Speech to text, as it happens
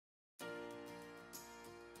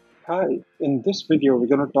Hi, in this video, we're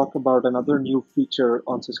going to talk about another new feature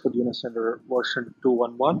on Cisco DNS Center version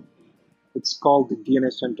 2.11. It's called the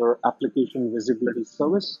DNS Center Application Visibility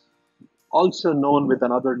Service, also known with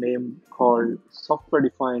another name called Software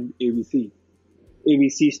Defined AVC.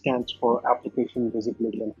 AVC stands for Application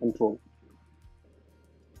Visibility and Control.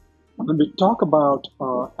 When we talk about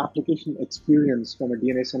application experience from a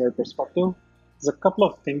DNS Center perspective, there's a couple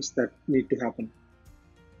of things that need to happen.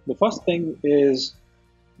 The first thing is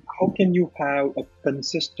how can you have a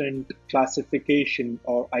consistent classification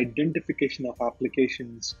or identification of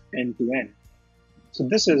applications end to end? So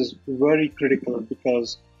this is very critical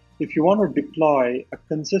because if you want to deploy a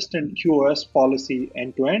consistent QoS policy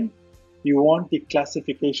end to end, you want the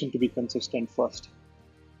classification to be consistent first.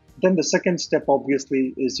 Then the second step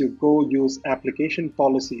obviously is you go use application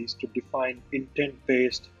policies to define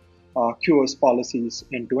intent-based QoS policies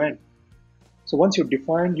end to end. So once you've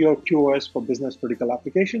defined your QoS for business critical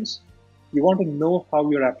applications, you want to know how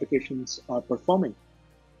your applications are performing.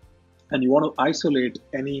 And you want to isolate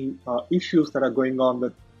any issues that are going on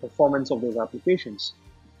with performance of those applications.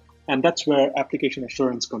 And that's where application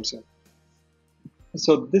assurance comes in.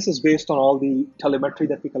 So this is based on all the telemetry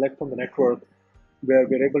that we collect from the network, where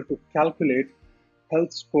we're able to calculate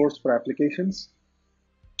health scores for applications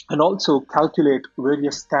and also calculate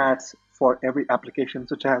various stats for every application,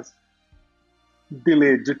 such as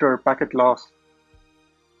delay, jitter, packet loss.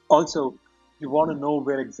 Also, you want to know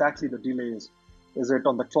where exactly the delay is. Is it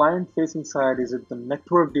on the client-facing side? Is it the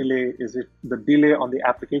network delay? Is it the delay on the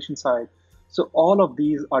application side? So all of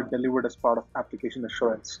these are delivered as part of application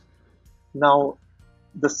assurance. Now,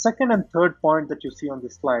 the second and third point that you see on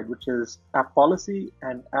this slide, which is app policy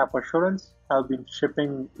and app assurance, have been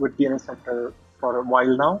shipping with DNS Center for a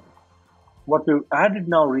while now. What we've added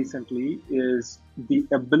now recently is the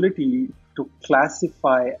ability to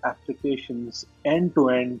classify applications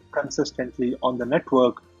end-to-end consistently on the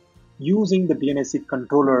network using the DNSC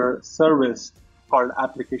controller service called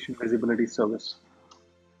Application Visibility Service.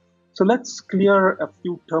 So let's clear a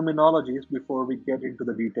few terminologies before we get into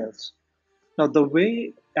the details. Now, the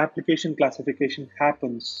way application classification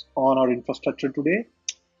happens on our infrastructure today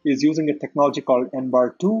is using a technology called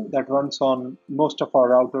NBAR2 that runs on most of our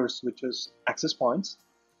routers, which is access points.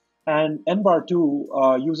 And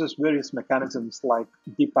NBAR2 uses various mechanisms like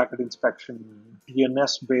deep packet inspection,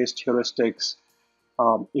 DNS-based heuristics.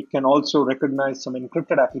 It can also recognize some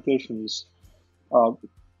encrypted applications. Uh,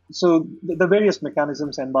 so the various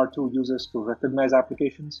mechanisms NBAR2 uses to recognize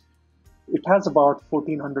applications. It has about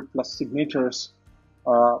 1400 plus signatures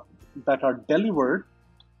that are delivered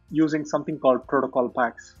using something called protocol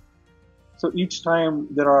packs. So each time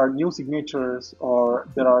there are new signatures or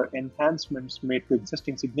there are enhancements made to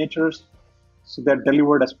existing signatures, so they're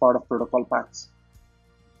delivered as part of protocol packs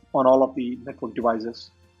on all of the network devices.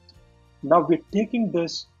 Now we're taking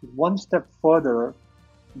this one step further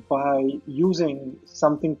by using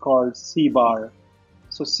something called CBAR.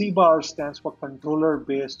 So CBAR stands for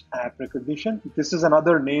Controller-Based App Recognition. This is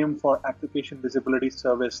another name for Application Visibility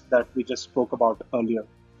Service that we just spoke about earlier.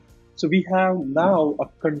 So we have now a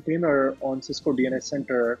container on Cisco DNS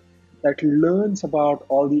Center that learns about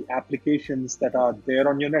all the applications that are there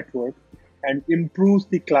on your network and improves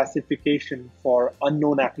the classification for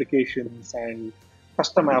unknown applications and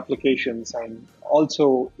custom applications, and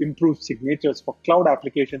also improves signatures for cloud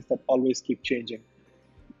applications that always keep changing.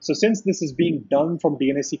 So since this is being done from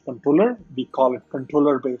DNSC controller, we call it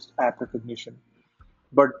controller-based app recognition.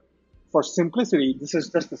 But for simplicity, this is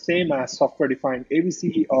just the same as software-defined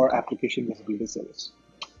AVC or application visibility service.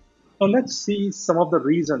 Now let's see some of the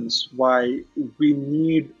reasons why we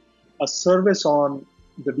need a service on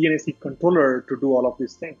the DNSC controller to do all of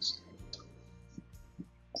these things.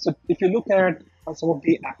 So if you look at some of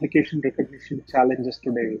the application recognition challenges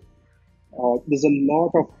today, there's a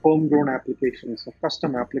lot of homegrown applications or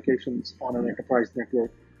custom applications on an enterprise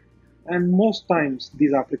network. And most times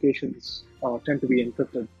these applications tend to be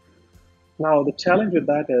encrypted. Now, the challenge with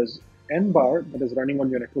that is NBAR that is running on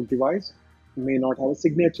your network device may not have a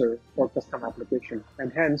signature for custom application.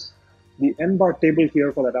 And hence, the NBAR table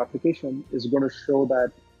here for that application is going to show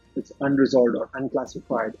that it's unresolved or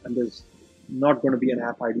unclassified, and there's not going to be an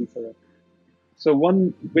app ID for it. So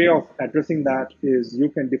one way of addressing that is you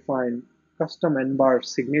can define custom NBAR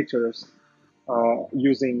signatures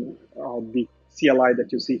using the CLI that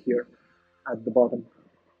you see here at the bottom.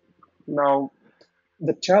 Now,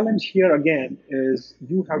 the challenge here again is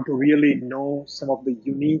you have to really know some of the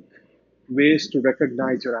unique ways to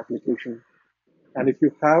recognize your application. And if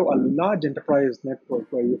you have a large enterprise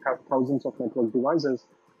network where you have thousands of network devices,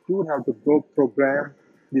 you would have to go program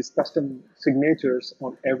these custom signatures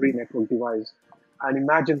on every network device. And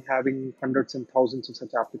imagine having hundreds and thousands of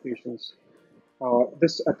such applications.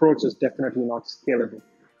 This approach is definitely not scalable.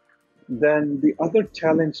 Then the other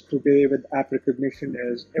challenge today with app recognition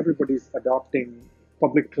is everybody's adopting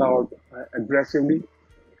public cloud aggressively.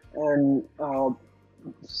 And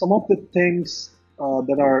some of the things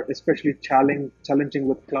that are especially challenging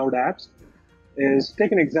with cloud apps is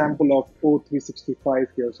take an example of O365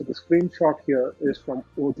 here. So the screenshot here is from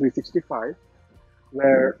O365,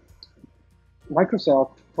 where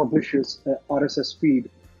Microsoft publishes a RSS feed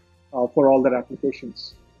for all their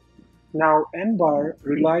applications. Now, NBAR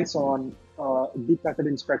relies on deep packet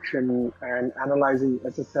inspection and analyzing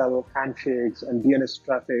SSL handshakes and DNS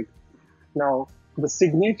traffic. Now, the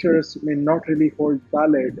signatures may not really hold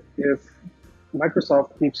valid if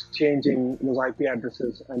Microsoft keeps changing those IP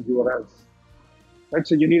addresses and URLs. Right?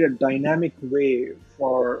 So you need a dynamic way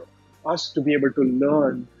for us to be able to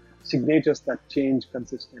learn signatures that change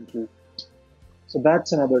consistently. So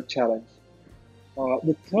that's another challenge.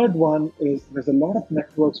 The third one is there's a lot of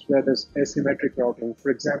networks where there's asymmetric routing.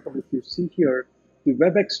 For example, if you see here, the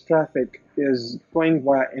WebEx traffic is going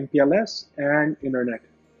via MPLS and internet.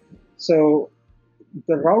 So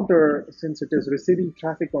the router, since it is receiving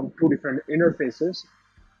traffic on two different interfaces,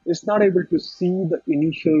 is not able to see the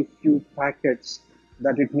initial few packets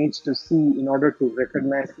that it needs to see in order to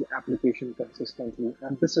recognize the application consistently.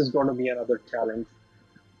 And this is going to be another challenge.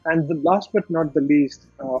 And the last but not the least,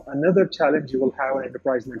 another challenge you will have on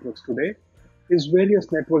enterprise networks today is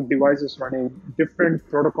various network devices running different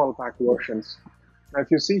protocol pack versions. Now, if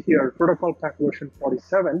you see here, protocol pack version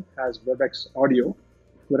 47 has WebEx audio,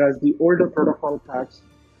 whereas the older protocol packs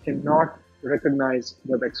cannot recognize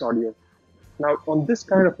WebEx audio. Now, on this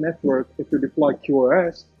kind of network, if you deploy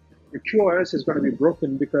QoS, the QoS is going to be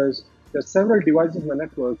broken because there are several devices in the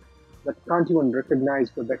network that can't even recognize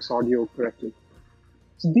WebEx audio correctly.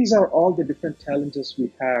 So these are all the different challenges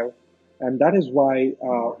we have, and that is why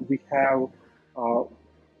we have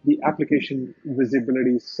the application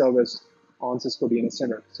visibility service on Cisco DNS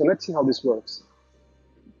Center. So let's see how this works.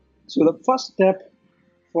 So the first step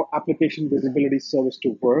for application visibility service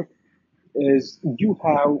to work is you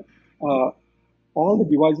have all the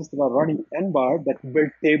devices that are running NBAR that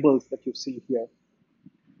build tables that you see here.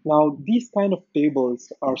 Now, these kind of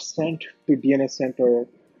tables are sent to DNS Center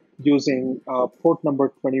using port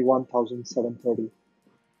number 21730.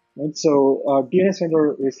 Right? So DNS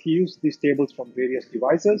Center receives these tables from various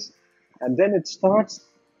devices, and then it starts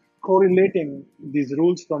correlating these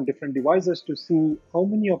rules from different devices to see how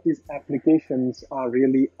many of these applications are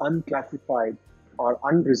really unclassified or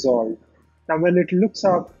unresolved. Now, when it looks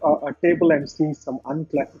up a table and sees some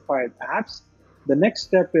unclassified apps, the next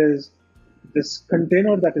step is this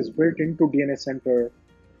container that is built into DNS Center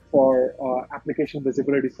for Application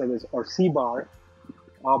Visibility Service, or CBAR,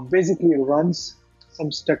 basically runs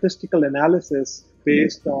some statistical analysis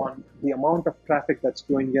based on the amount of traffic that's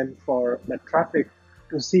going in for that traffic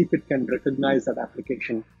to see if it can recognize that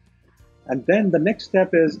application. And then the next step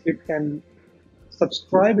is it can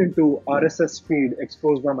subscribe into RSS feed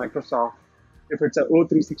exposed by Microsoft if it's a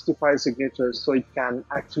O365 signature, so it can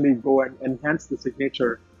actually go and enhance the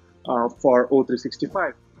signature for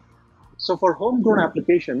O365. So for homegrown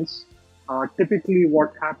applications, typically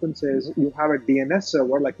what happens is you have a DNS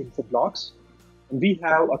server like Infoblox. We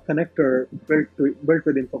have a connector built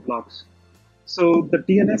with Infoblox. So the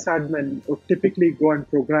DNS admin would typically go and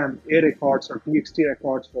program A records or TXT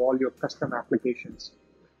records for all your custom applications.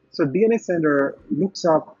 So DNS Center looks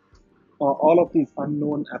up all of these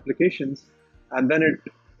unknown applications, and then it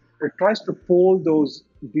tries to pull those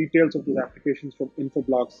details of those applications from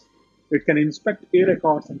Infoblox. It can inspect A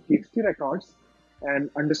records and TXT records and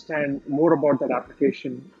understand more about that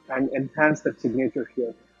application and enhance that signature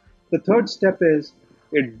here. The third step is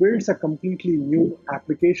it builds a completely new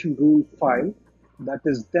application rule file that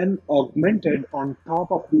is then augmented on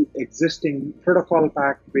top of the existing protocol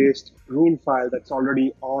pack based rule file that's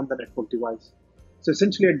already on the network device. So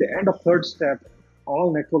essentially at the end of third step,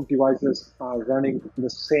 all network devices are running the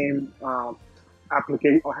same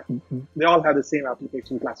application. They all have the same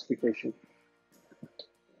application classification.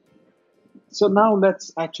 So now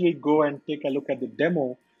let's actually go and take a look at the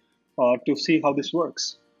demo to see how this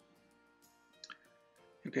works.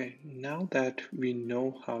 Okay, now that we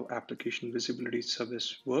know how application visibility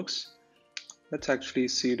service works, let's actually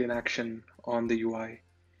see it in action on the UI.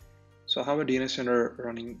 So I have a DNS Center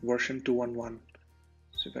running version 2.11.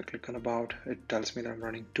 So if I click on About, it tells me that I'm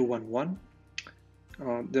running 2.11.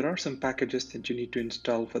 There are some packages that you need to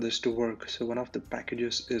install for this to work. So one of the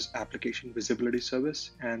packages is Application Visibility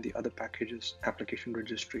Service, and the other package is Application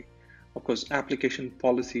Registry. Of course, Application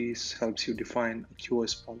Policies helps you define a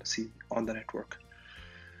QoS policy on the network.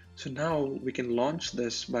 So now we can launch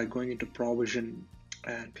this by going into Provision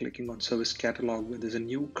and clicking on Service Catalog where there's a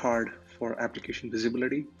new card for application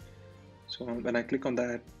visibility. So when I click on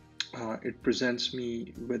that, it presents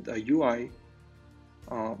me with a UI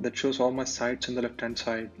that shows all my sites on the left-hand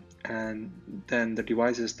side and then the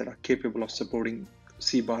devices that are capable of supporting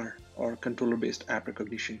CBAR or controller-based app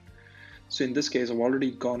recognition. So in this case, I've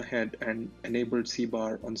already gone ahead and enabled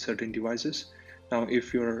CBAR on certain devices. Now,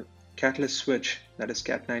 if your Catalyst switch, that is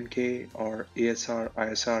Cat9K or ASR,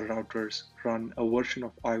 ISR routers run a version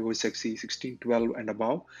of iOS XE 16.12 and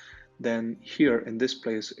above, then here in this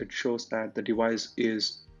place, it shows that the device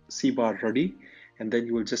is CBAR ready, and then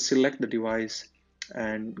you will just select the device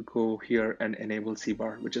and go here and enable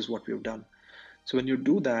CBAR, which is what we've done. So when you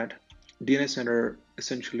do that, DNS Center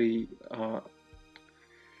essentially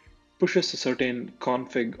pushes a certain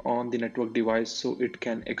config on the network device so it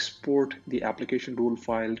can export the application rule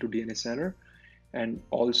file to DNS Center and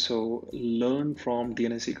also learn from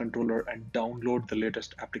DNSE controller and download the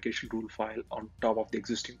latest application rule file on top of the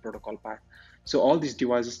existing protocol path. So all these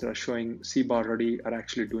devices that are showing CBAR ready are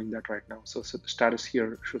actually doing that right now. So the status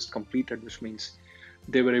here shows completed, which means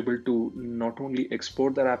they were able to not only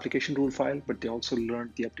export their application rule file, but they also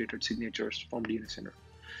learned the updated signatures from DNS Center.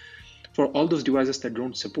 For all those devices that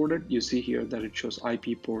don't support it, you see here that it shows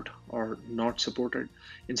IP port or not supported.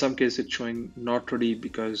 In some cases, it's showing not ready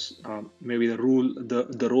because maybe the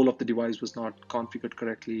role of the device was not configured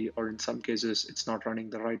correctly, or in some cases, it's not running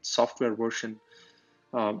the right software version,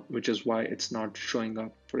 which is why it's not showing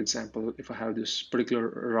up. For example, if I have this particular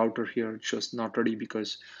router here, it shows not ready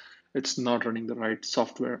because it's not running the right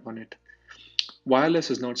software on it.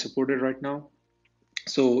 Wireless is not supported right now.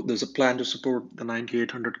 So there's a plan to support the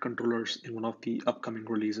 9800 controllers in one of the upcoming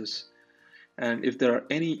releases. And if there are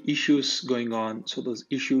any issues going on, so those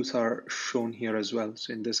issues are shown here as well.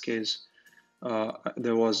 So in this case,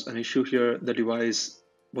 there was an issue here. The device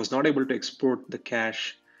was not able to export the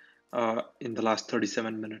cache in the last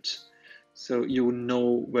 37 minutes. So you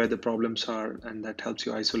know where the problems are, and that helps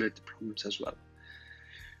you isolate the problems as well.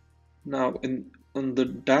 Now, on the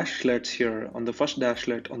dashlets here, on the first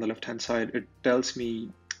dashlet on the left-hand side, it tells me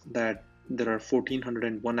that there are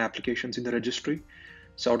 1401 applications in the registry.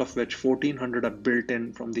 So out of which 1400 are built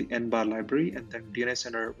in from the NBAR library, and then DNS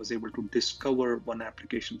Center was able to discover one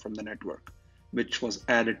application from the network, which was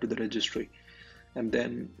added to the registry. And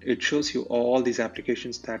then it shows you all these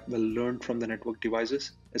applications that were learned from the network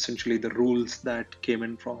devices, essentially the rules that came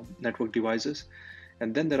in from network devices.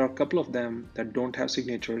 And then there are a couple of them that don't have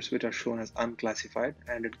signatures, which are shown as unclassified,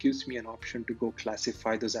 and it gives me an option to go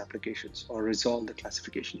classify those applications or resolve the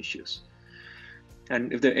classification issues.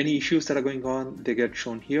 And if there are any issues that are going on, they get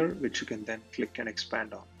shown here, which you can then click and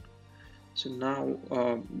expand on. So now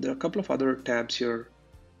there are a couple of other tabs here.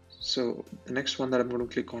 So the next one that I'm going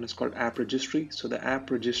to click on is called App Registry. So the App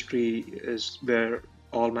Registry is where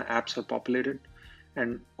all my apps are populated.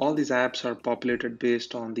 And all these apps are populated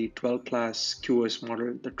based on the 12 class QoS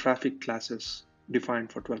model, the traffic classes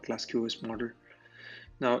defined for 12 class QoS model.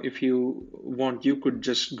 Now, if you want, you could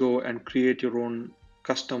just go and create your own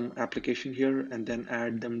custom application here and then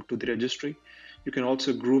add them to the registry. You can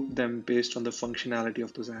also group them based on the functionality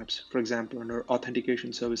of those apps. For example, under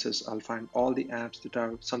authentication services, I'll find all the apps that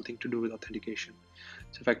have something to do with authentication.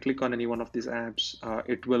 So if I click on any one of these apps,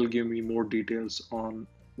 it will give me more details on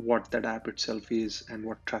what that app itself is and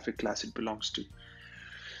what traffic class it belongs to.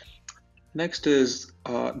 Next is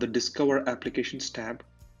the Discover Applications tab.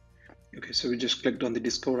 Okay, so we just clicked on the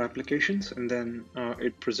Discover Applications, and then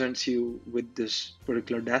it presents you with this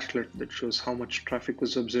particular dashlet that shows how much traffic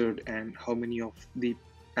was observed and how many of the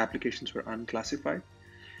applications were unclassified.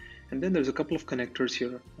 And then there's a couple of connectors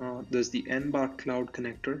here. There's the NBAR Cloud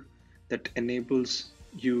connector that enables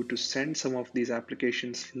you to send some of these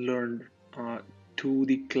applications learned to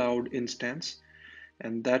the cloud instance.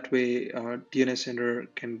 And that way, DNS Center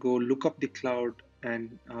can go look up the cloud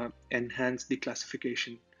and enhance the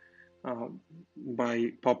classification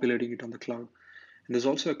by populating it on the cloud. And there's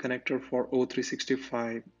also a connector for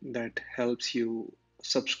O365 that helps you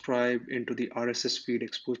subscribe into the RSS feed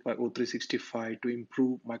exposed by O365 to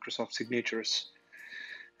improve Microsoft signatures.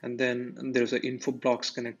 And then there's an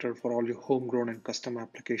Infoblox connector for all your homegrown and custom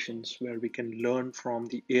applications where we can learn from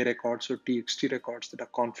the A records or TXT records that are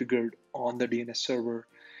configured on the DNS server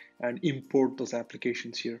and import those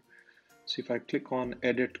applications here. So if I click on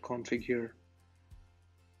Edit Config here,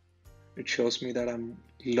 it shows me that I'm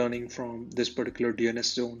learning from this particular DNS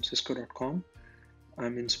zone, cisco.com.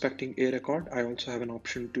 I'm inspecting A record. I also have an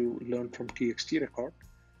option to learn from TXT record.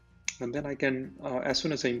 And then I can, as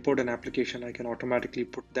soon as I import an application, I can automatically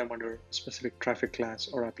put them under specific traffic class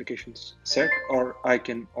or applications set, or I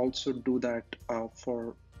can also do that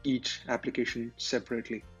for each application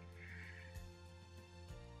separately.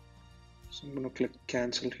 So I'm going to click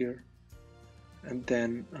cancel here. And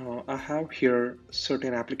then I have here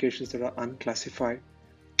certain applications that are unclassified,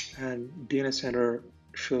 and DNS Center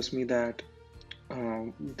shows me that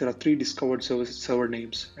there are 3 discovered server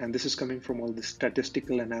names, and this is coming from all the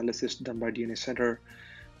statistical analysis done by DNS Center,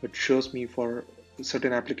 which shows me for a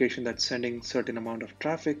certain application that's sending certain amount of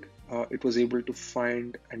traffic, it was able to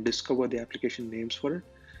find and discover the application names for it.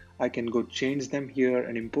 I can go change them here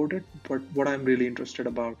and import it, but what I'm really interested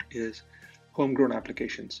about is homegrown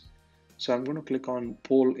applications. So I'm going to click on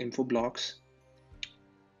Poll Infoblox,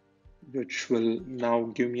 which will now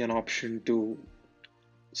give me an option to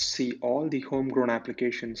see all the homegrown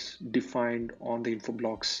applications defined on the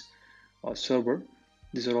Infoblox server.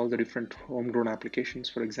 These are all the different homegrown applications.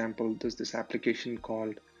 For example, there's this application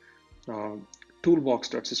called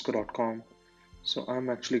toolbox.cisco.com. So I'm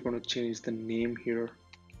actually going to change the name here.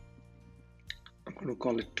 I'm going to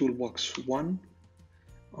call it Toolbox1,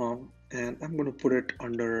 and I'm going to put it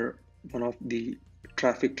under one of the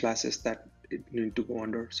traffic classes that it need to go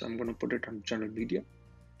under. So I'm going to put it on general media,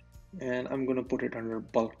 and I'm going to put it under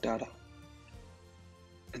bulk data,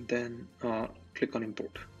 and then click on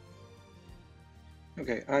import.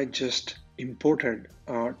 Okay, I just imported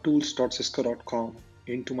tools.cisco.com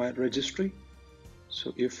into my registry.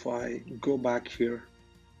 So if I go back here,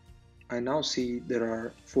 I now see there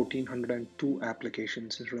are 1402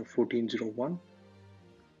 applications instead of 1401.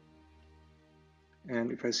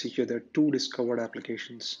 And if I see here, there are 2 discovered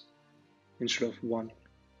applications instead of 1.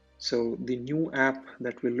 So the new app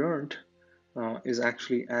that we learned is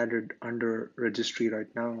actually added under registry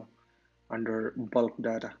right now, under bulk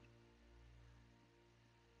data.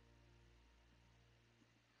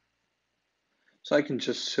 So I can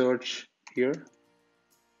just search here.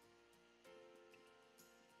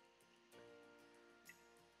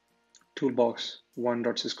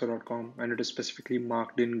 Toolbox1.cisco.com, and it is specifically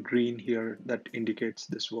marked in green here that indicates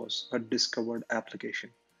this was a discovered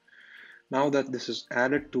application. Now that this is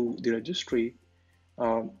added to the registry,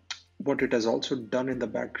 what it has also done in the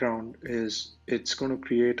background is it's going to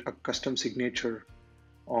create a custom signature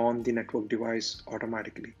on the network device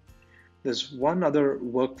automatically. There's one other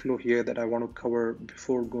workflow here that I want to cover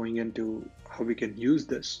before going into how we can use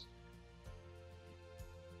this.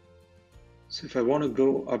 So if I want to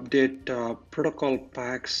go update protocol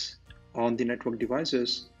packs on the network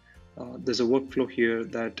devices, there's a workflow here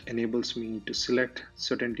that enables me to select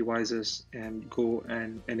certain devices and go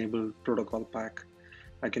and enable protocol pack.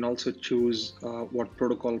 I can also choose what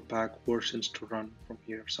protocol pack versions to run from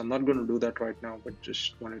here. So I'm not going to do that right now, but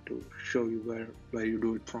just wanted to show you where you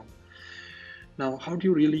do it from. Now, how do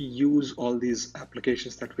you really use all these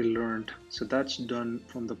applications that we learned? So that's done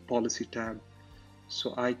from the policy tab.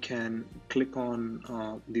 So I can click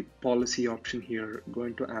on the policy option here, go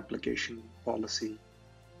into application policy,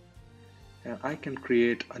 and I can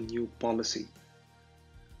create a new policy.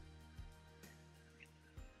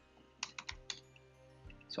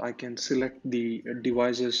 So I can select the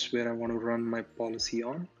devices where I want to run my policy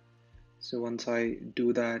on. So once I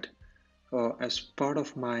do that, as part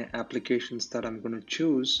of my applications that I'm going to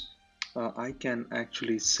choose, I can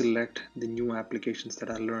actually select the new applications that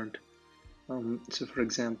I learned. So for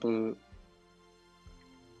example,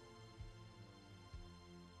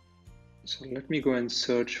 so let me go and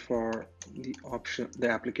search for the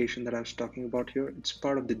application that I was talking about here. It's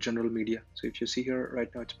part of the general media. So if you see here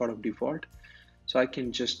right now, it's part of default. So I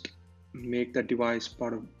can just make that device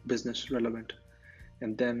part of business relevant.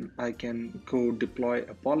 And then I can go deploy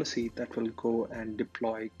a policy that will go and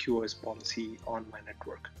deploy QoS policy on my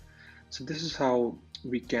network. So this is how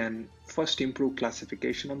we can first improve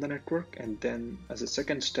classification on the network, and then as a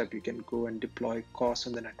second step, you can go and deploy COS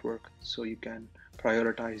on the network so you can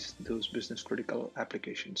prioritize those business critical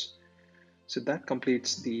applications. So that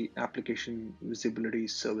completes the application visibility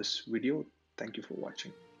service video. Thank you for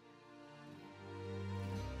watching.